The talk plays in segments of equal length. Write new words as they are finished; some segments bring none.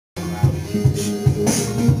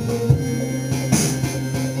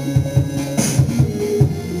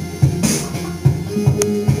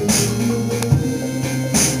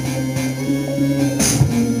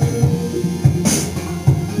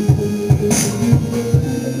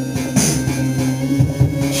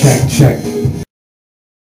check.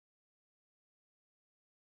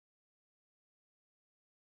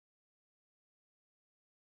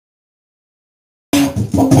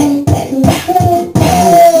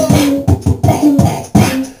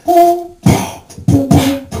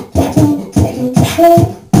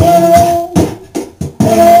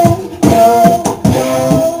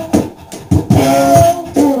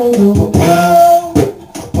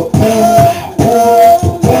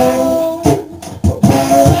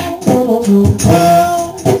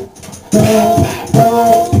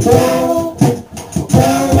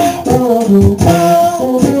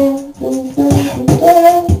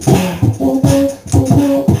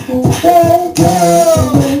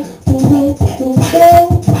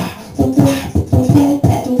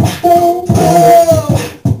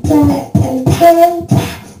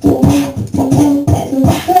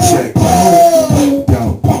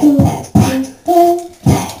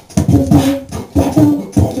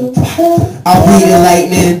 I'll be the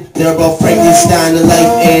lightning, they're about Frankenstein to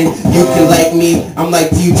life, and you can like me. I'm like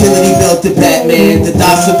the utility belt to Batman, the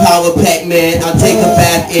docile power Pac-Man. I'll take a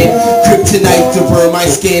bath in kryptonite to burn my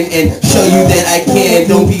skin and show you that I can.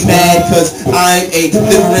 Don't be mad, cause I'm a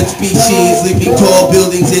different species, leaping tall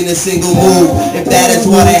buildings in a single move. If that is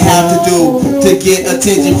what I have to do to get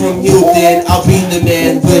attention from you, then I'll be the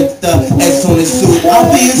man with the S on his suit.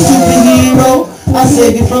 I'll be a superhero, I'll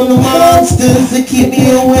save you from the monsters that keep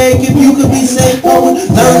me awake. If you could be safe, I would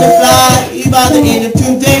learn to fly by the end of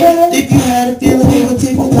today. If you had a feeling, it would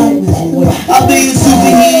take the nightmares away. I'll be a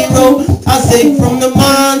superhero, I'll save you from the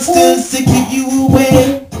monsters that keep you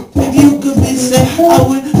awake. If you could be safe, I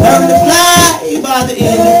would learn to fly by the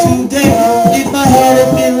end of today. If I had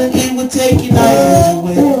a feeling, it would take your nightmares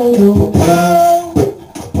away.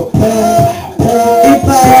 If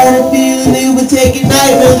I had a feeling, it would take your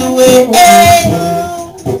nightmares away.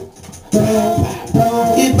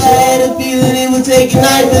 If I had a feeling, it would take your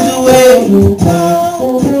nightmares away.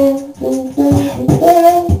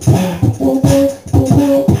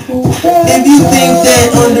 If you think that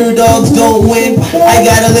underdogs don't win, I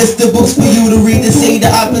got a list of books for you to read to say the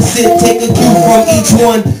opposite. Take a cue from each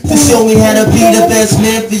one to show me how to be the best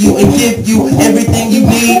man for you and give you everything you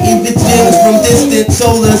need. If it's gems from distant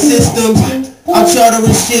solar systems, I'll charter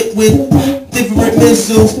a ship with different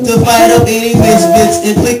missiles to fight up any misfits,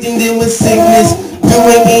 inflicting them with sickness,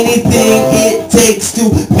 doing anything it takes to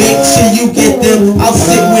make sure you get them. I'll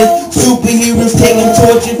sit with superheroes, taking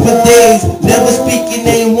torture for days, never speak your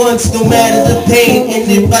name once, no matter the pain. And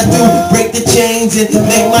if I do break the chains and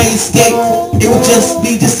make my escape, it would just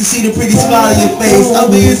be to see the pretty smile on your face. I'll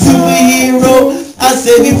be a superhero, I'll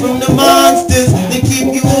save you from the monsters that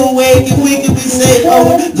keep you awake. If we could be safe, I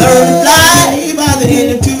would learn to fly by the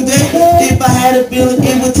end of today. If I had a feeling,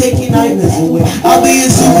 it would take your nightmares away. I'll be a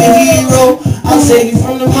superhero, I'll save you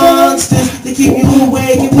from the monsters that keep you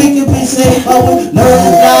awake. If we could be safe, I would learn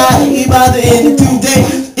to fly by the end of today.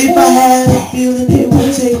 If I had a feeling, it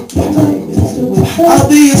would take your nightmares away. I'll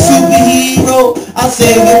be a superhero, I'll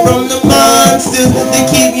save you from the monsters that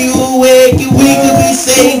keep you awake. If we could be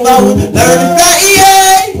safe, I would learn to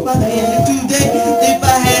fly by the end of today. If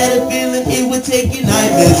I had a feeling, it would take your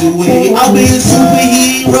nightmares away. I'll be a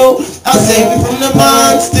superhero, I'll save you from the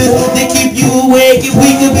monsters that keep you awake. If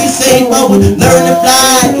we could be safe, I would learn to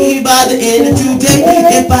fly by the end of today.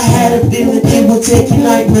 If I had a feeling, it would take your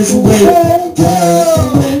nightmares away.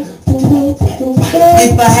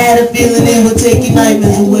 If I had a feeling, it would take your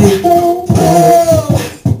nightmares away.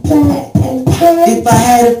 If I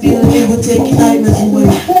had a feeling, it would take your nightmares away.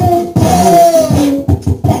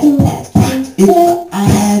 If I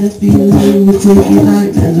had a feeling, it would take your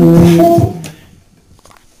nightmares away.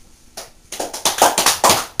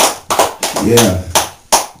 Yeah,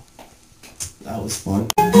 that was fun.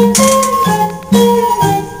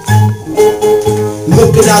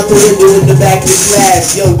 Looking out the window in the back of the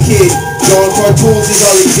class, young kid, drawing cartoons is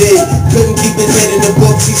all he did. Couldn't keep his head in the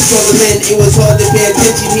books, he's struggling, it was hard to pay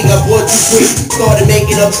attention, he got bored too quick. Started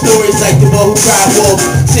making up stories like the boy who cried wolf.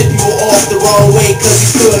 Sent people off the wrong way cause he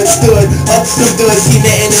stood up some good, he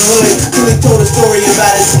met in the hood. Till he told a story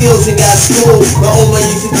about his skills and got schooled. My old man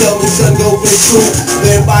used to tell me, son, go for the truth.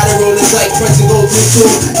 Learn by the roll is like pressing gold through two.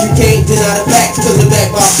 You can't deny the facts cause they're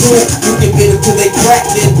backed by proof. You can get them till they crack,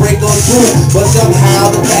 then break on through. But somehow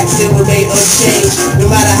the facts still remain unchanged. No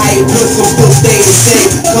matter how you twist them, still stay the same.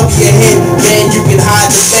 Cover your head, man, you can hide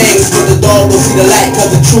the fangs, but the dog will see the light cause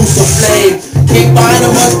the truth's a flame. Can't find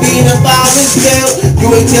them, must be in a fireman's tale. You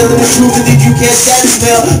ain't telling the truth and did you catch that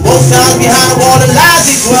smell? Both sides behind the wall, the lies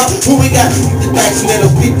they dwell. Who we got? The facts men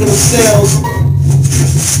will speak for themselves.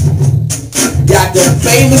 Got the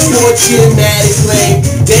famous fortune, Brian Klein.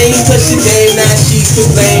 Dame touched your name, now she to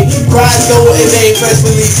blame. Prize gold and name, first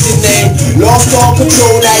release your name. Lost all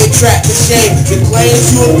control, now you trapped in shame. The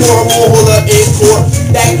claims you ignore won't hold up in court.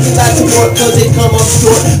 Facts not support cause they come up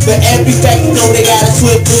short. For every fact you know they got a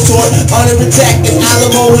swift retort. Under attack and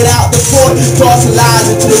Alamo without the fort. Tossing lies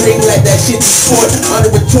into the ring, let that shit sport.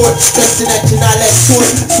 Under retort, stressing that you're not that short.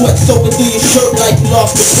 Sweat soaking through your shirt like you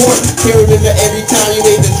lost the court. Can't remember every time you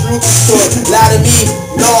made the truth short. Lie to me,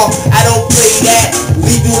 no, I don't play that.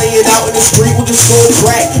 Leave you laying out in the street with the skull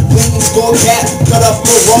crack. Bleeding skull cap, cut off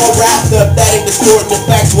your raw rap. That ain't distorting the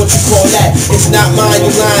facts, what you call that? It's not mine,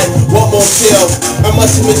 you lying, what more tell? I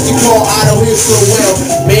must have missed your call, I don't hear so well.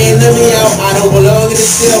 Man, let me out, I don't belong in the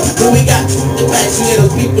cell. But we got the facts and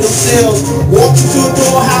those people themselves. Walked to the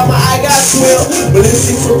door, how my eye got swelled.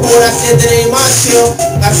 Ballistics report, I said that ain't my shell.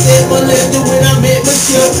 I said Melinda when I met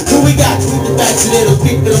Michelle. But we got the facts and those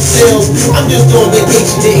people themselves. I'm just on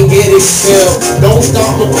vacation, didn't get expelled. Don't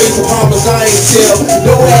stop my face, I promise I ain't tell.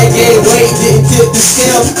 No ad game, weight, didn't tip the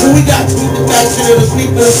scale. But we got the facts and those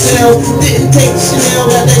people themselves. Didn't take Chanel,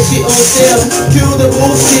 got that shit on sale. Kill the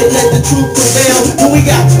bullshit, let the truth prevail. But we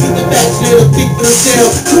got the facts and those people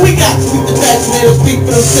themselves. But we got the facts and those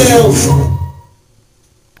people themselves.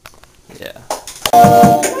 Yeah.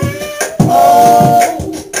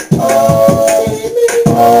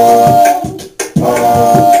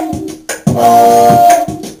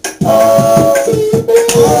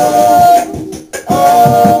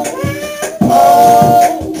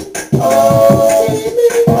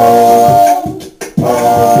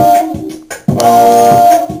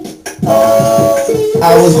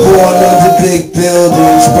 I was born under big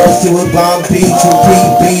buildings, bursting with bomb beats, repeat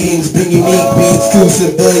beatings, bring unique beats to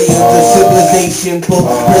civilians. The civilization, both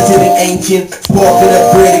present and ancient, sparking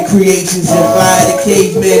up bread creations and fire the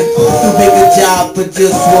cavemen. Too big a job for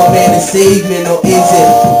just one man to save me, or is it?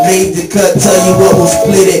 Made the cut, tell you what will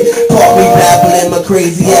split it. Caught me babbling, my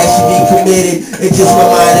crazy ass should be committed. It's just my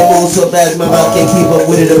mind that moves so fast, my mouth can't keep up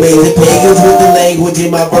with it. Amazing pagans with the language in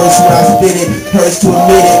my verse when I spit it. Hurts to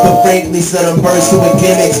admit it, but frankly, son, I'm bursting with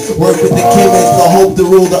gimmicks. Work with the chemists, I hope to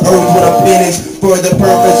rule the earth when I'm finished. For the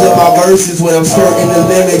purpose of my verses when I'm skirting the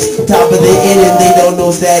limits. Top of the inning, they don't know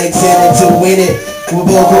statics in it to win it. With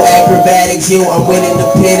vocal acrobatics, yo, I'm winning the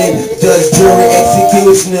pennant. Judge, jury,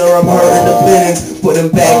 executioner, I'm hurting the feelings. Put them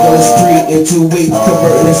back on the street in 2 weeks,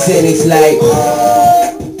 converting the sentence like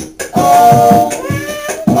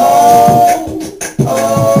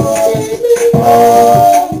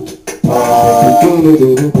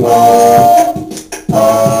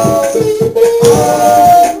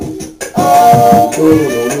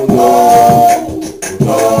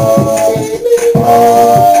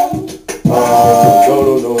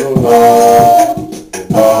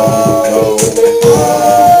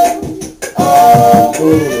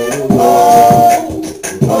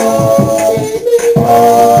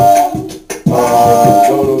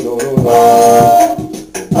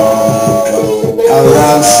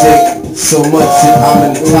I'm sick, so much that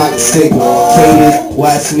I'm intoxicated.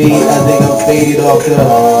 Watch me, I think I'm faded off the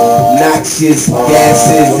noxious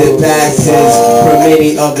gases that passes from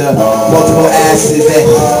many of the multiple asses that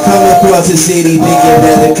come across the city, thinking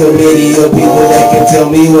that the committee of people that can tell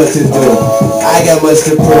me what to do. I got much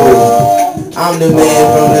to prove. I'm the man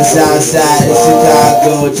from the south side of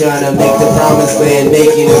Chicago, trying to make the promised land,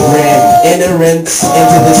 making a grand entrance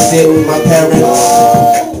into the city with my parents.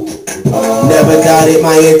 Never doubted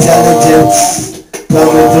my intelligence,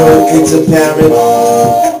 coming through, it's apparent.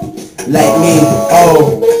 Like me,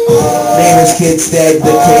 oh, famous kid stag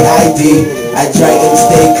the KID. I try and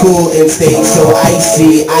stay cool and stay so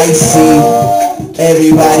icy.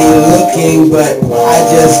 Everybody looking, but I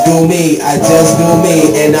just do me,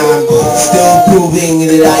 and I'm still proving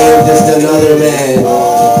that I am just another man.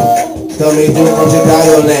 Coming through from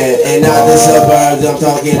Chicagoland, and not the suburbs, I'm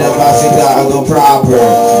talking about Chicago proper.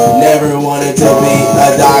 Never wanted to be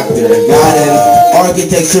a doctor. Got an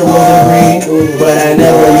architectural degree, but I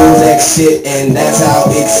never use that shit, and that's how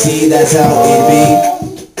it see, that's how it be.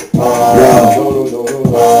 Yo,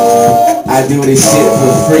 I do this shit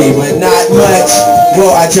for free, but not much.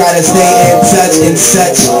 Well, I try to stay in touch and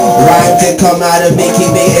such. Rhyme to come out of me, keep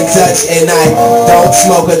me in touch. And I don't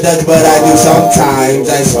smoke a Dutch, but I do sometimes.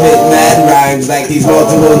 I spit mad rhymes like these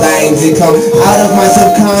multiple lines that come out of my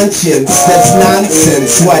subconscious. That's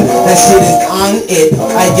nonsense. What? That shit is on it.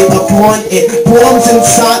 I get upon it. Poems and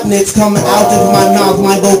sonnets come out of my mouth,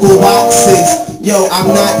 my vocal boxes. Yo, I'm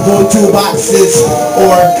not going to boxes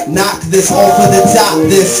or knock this off of the top.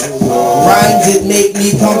 This rhymes that make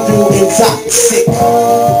me come through intoxic.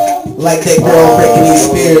 Like that girl Britney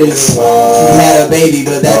Spears. She had a baby,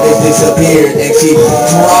 but that bitch disappeared and she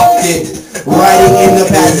dropped it Riding in the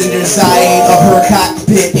passenger side of her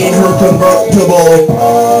cockpit in her convertible.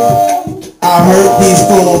 I hurt these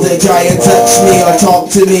fools that try and touch me or talk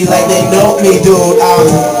to me like they know me, dude.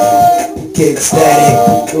 I'm Kick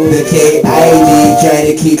Static, the KID, trying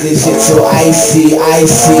to keep this shit so icy.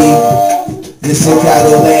 The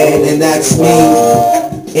Chicago land, and that's me.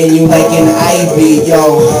 And you like an ivy,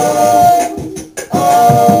 yo.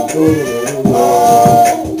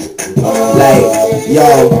 Like,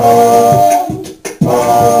 yo.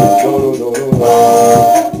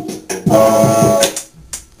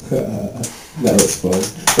 That was fun.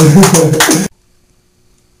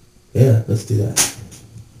 Yeah, let's do that.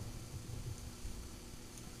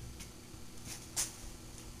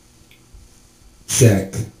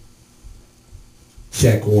 Check.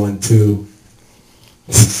 Check 1, 2.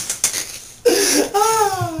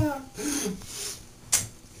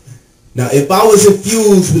 Now, if I was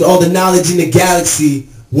infused with all the knowledge in the galaxy,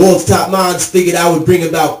 world's top minds figured I would bring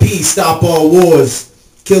about peace, stop all wars,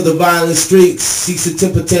 kill the violent streaks, cease the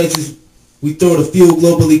temper tantrums, we throw the fuel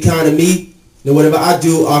global economy. Now, whatever I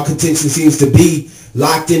do, our contention seems to be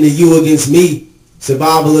locked into you against me.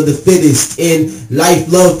 Survival of the fittest in life,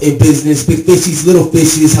 love, and business. Big fishies, little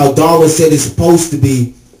fishies, how Darwin said it's supposed to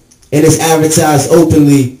be. And it's advertised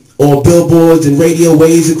openly on billboards and radio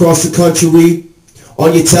waves across the country.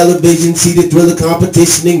 On your television, see the thrill of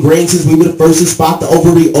competition ingrained since we were the first to spot the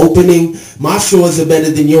ovary opening. My shores are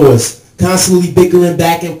better than yours. Constantly bickering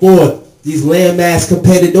back and forth. These landmass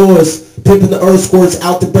competitors pimping the earth squirts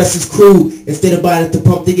out the breast's crude. Instead of buying at the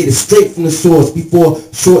pump, they get it straight from the source. Before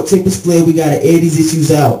short tempers flare, we gotta air these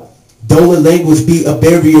issues out. Don't let language be a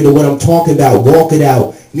barrier to what I'm talking about. Walk it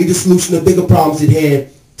out. Need a solution to bigger problems at hand.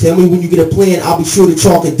 Tell me when you get a plan, I'll be sure to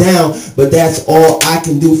chalk it down. But that's all I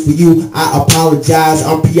can do for you. I apologize,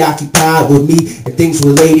 I'm preoccupied with me and things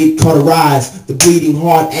related. Cauterize the bleeding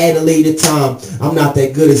heart at a later time. I'm not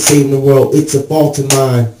that good at saving the world, it's a fault of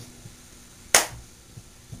mine.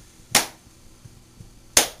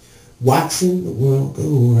 Watching the world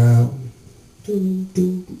go round. Do,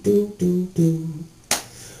 do, do, do, do.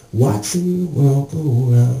 Watching the world go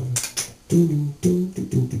round. Do, do, do,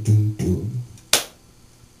 do, do, do,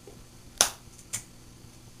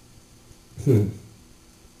 do.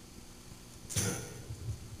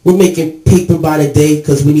 We're making paper by the day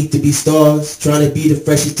because we need to be stars. Trying to be the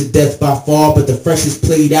freshest to death by far, but the freshest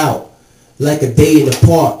played out like a day in the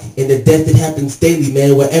park. And the death that happens daily,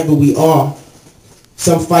 man, wherever we are.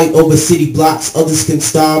 Some fight over city blocks, others can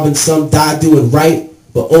starve, and some die doing right,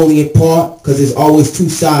 but only in part because there's always two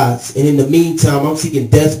sides. And in the meantime, I'm seeking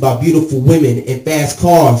death by beautiful women and fast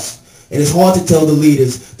cars. And it's hard to tell the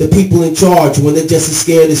leaders, the people in charge, when they're just as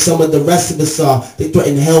scared as some of the rest of us are. They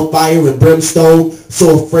threaten hellfire and brimstone,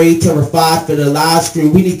 so afraid, terrified for their lives,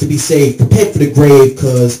 scream, we need to be saved, prepare for the grave,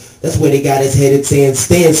 cause that's where they got us headed, saying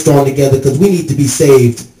stand strong together, cause we need to be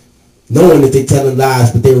saved. Knowing that they're telling lies,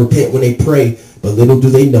 but they repent when they pray. But little do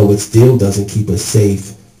they know it still doesn't keep us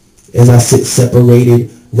safe. As I sit separated,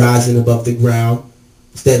 rising above the ground,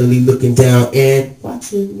 steadily looking down and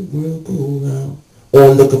watching the world go round. Or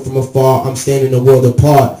looking from afar, I'm standing a world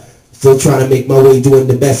apart, still trying to make my way, doing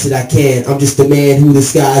the best that I can. I'm just a man who the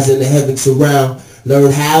skies and the heavens surround.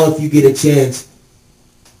 Learn how if you get a chance.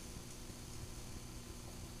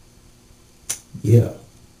 Yeah.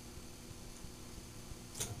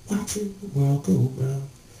 Watching the world go round.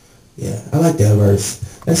 Yeah, I like that verse.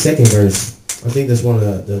 That second verse, I think that's one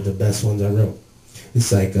of the best ones I wrote.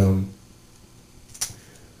 It's like,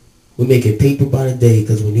 we make it paper by the day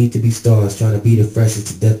because we need to be stars, trying to be the freshest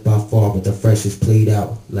to death by far, but the freshest played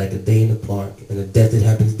out like a day in the park, and the death that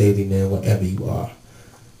happens daily, man, wherever you are.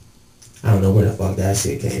 I don't know where the fuck that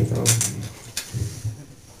shit came from.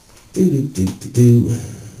 Do do do do do.